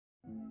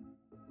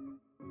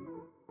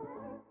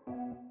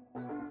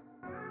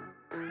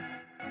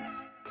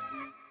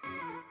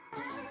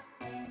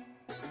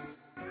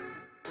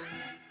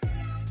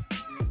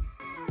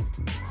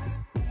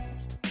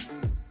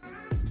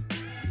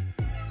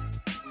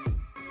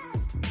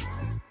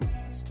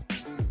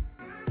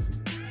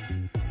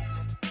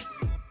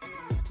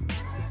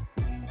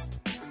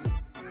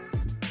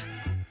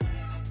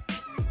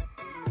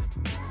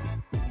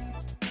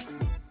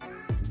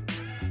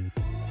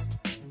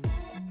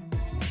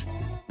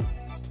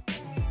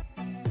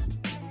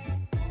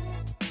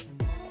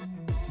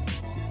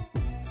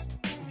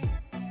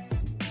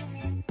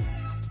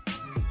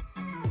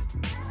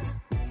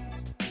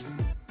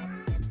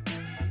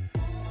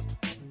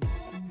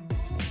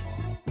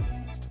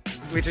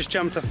we just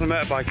jumped off the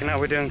motorbike and now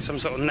we're doing some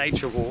sort of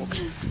nature walk.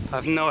 I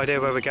have no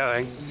idea where we're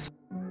going.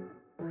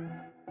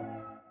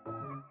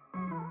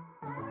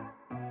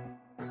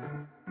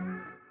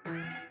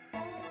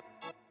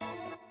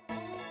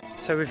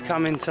 So we've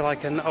come into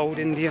like an old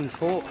Indian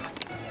fort.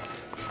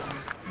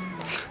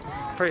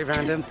 Pretty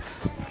random.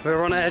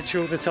 We're on edge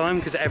all the time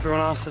because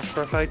everyone asks us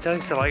for a photo,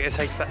 so like it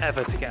takes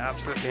forever to get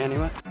absolutely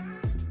anywhere.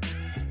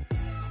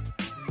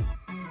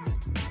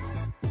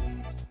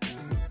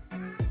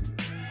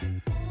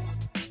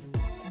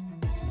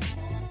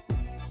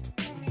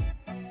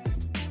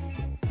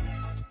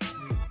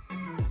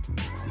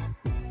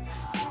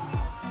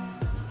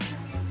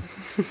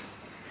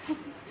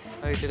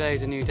 So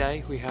today's a new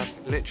day. We have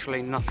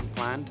literally nothing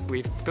planned.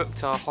 We've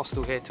booked our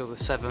hostel here till the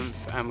 7th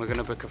and we're going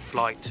to book a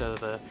flight to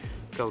the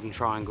Golden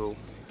Triangle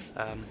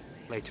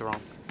later on.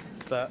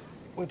 But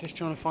we're just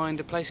trying to find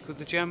a place called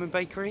the German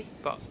Bakery,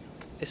 but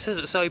it says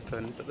it's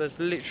open, but there's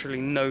literally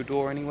no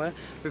door anywhere.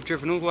 We've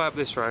driven all the way up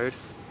this road,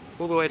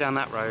 all the way down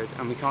that road,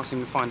 and we can't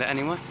seem to find it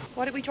anywhere.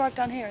 Why don't we drive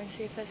down here and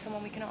see if there's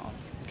someone we can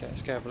ask? Okay,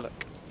 let's go have a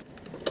look.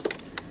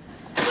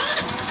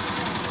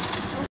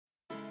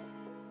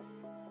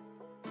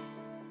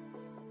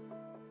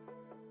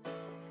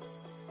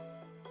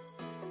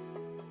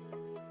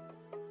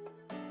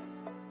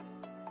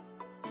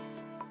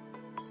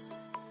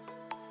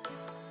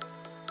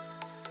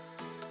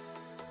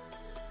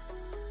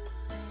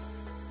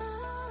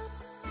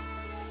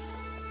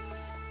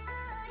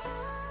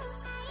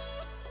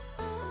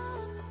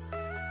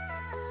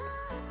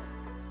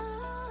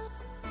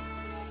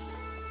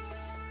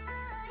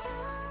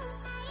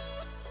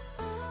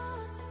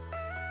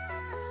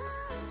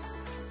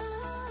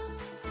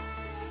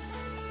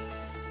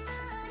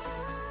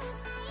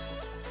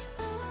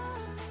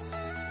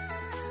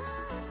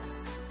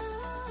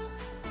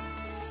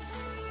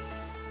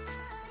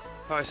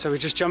 Right, so we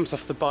just jumped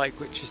off the bike,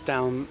 which is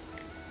down,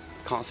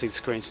 can't see the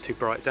screen, it's too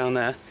bright down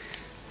there,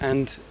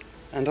 and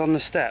on the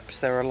steps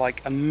there are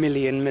like 1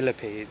 million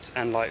millipedes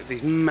and like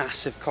these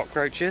massive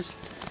cockroaches.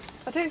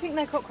 I don't think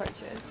they're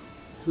cockroaches.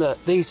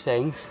 Look, these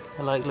things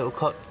are like little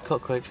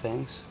cockroach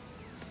things.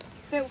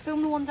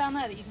 Film the one down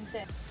there that you can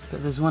see.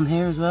 But there's one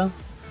here as well.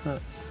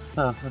 Look,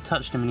 oh, I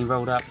touched him and he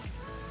rolled up.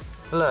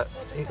 Look,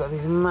 you've got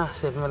these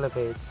massive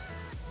millipedes.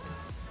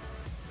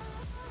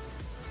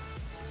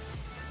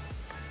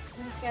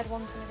 I'm scared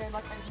one's going to go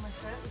like over my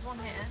foot. There's one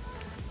here.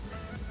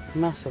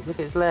 Massive, look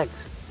at its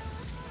legs.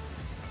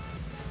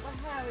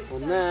 Wow, it's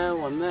One there,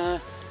 one there,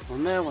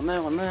 one there, one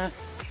there, one there.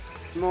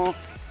 More.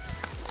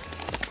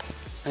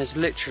 There's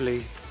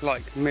literally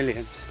like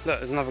millions. Look,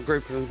 there's another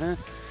group of them here.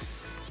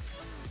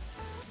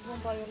 There's one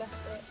by your left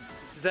foot.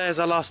 Today is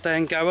our last day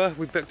in Goa.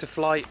 We booked a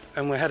flight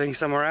and we're heading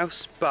somewhere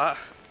else, but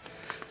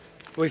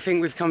we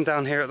think we've come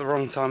down here at the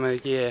wrong time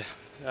of year.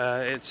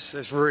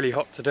 It's really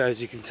hot today,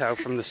 as you can tell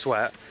from the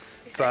sweat.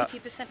 It's but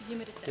 80%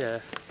 humidity. Yeah,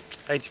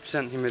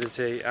 80%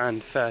 humidity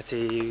and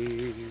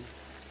 30...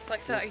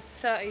 Like 30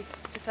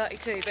 to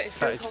 32, but it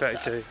feels 30 to hot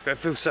 32, but it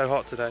feels so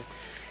hot today.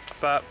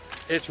 But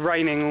it's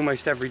raining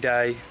almost every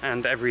day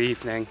and every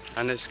evening,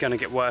 and it's going to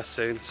get worse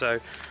soon, so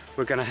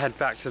we're going to head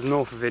back to the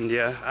north of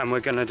India and we're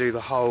going to do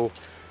the whole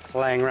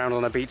laying around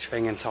on a beach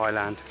thing in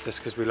Thailand, just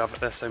because we love it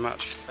there so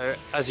much. So,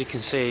 as you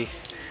can see,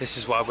 this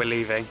is why we're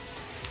leaving.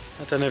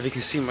 I don't know if you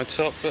can see my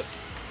top, but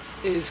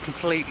it is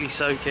completely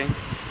soaking.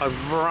 I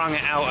wrung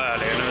it out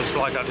earlier and it was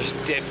like I just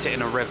dipped it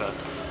in a river.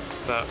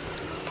 But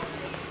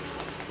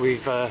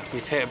we've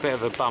hit a bit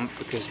of a bump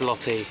because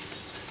Lottie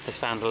has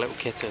found a little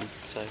kitten,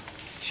 so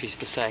she's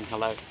just saying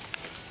hello.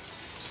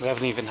 We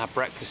haven't even had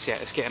breakfast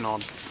yet, it's getting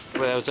on.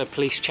 Well, there was a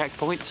police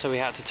checkpoint, so we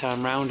had to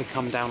turn around and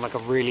come down like a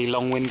really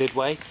long-winded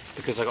way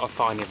because I got a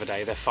fine the other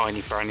day. They're fine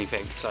you for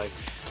anything, so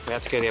we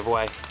had to go the other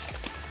way.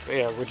 But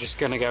yeah, we're just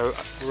gonna go.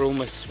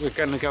 We're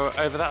gonna go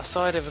over that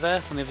side over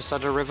there on the other side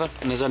of the river,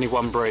 and there's only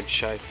one bridge,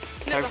 so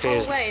Look, hopefully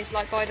the whole way is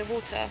like by the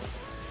water.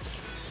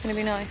 It's gonna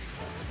be nice.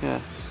 Yeah.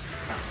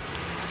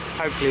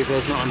 Hopefully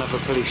there's not another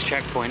police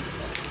checkpoint.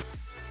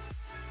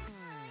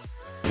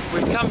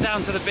 We've come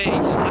down to the beach.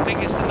 I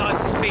think it's the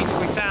nicest beach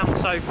we've found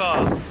so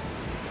far.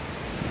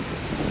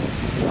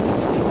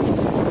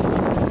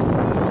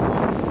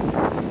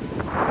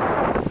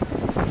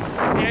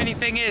 The only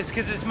thing is,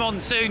 because it's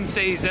monsoon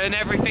season,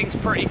 everything's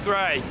pretty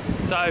grey.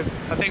 So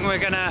I think we're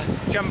gonna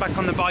jump back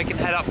on the bike and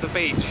head up the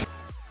beach.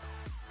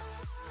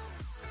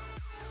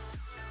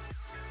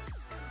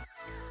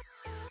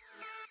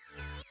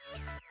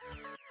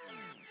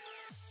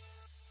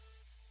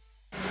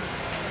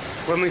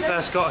 When we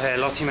first got here,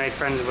 Lottie made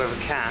friends with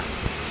a cat,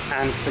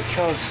 and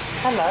because...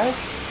 Hello.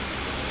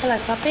 Hello,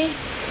 puppy.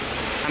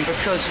 And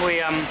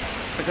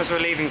because we're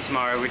leaving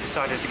tomorrow, we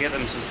decided to get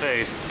them some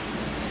food.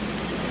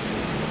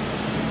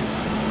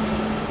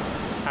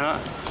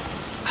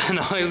 And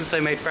I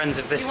also made friends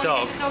with this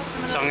dog,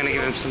 so I'm going to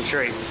give him some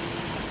treats.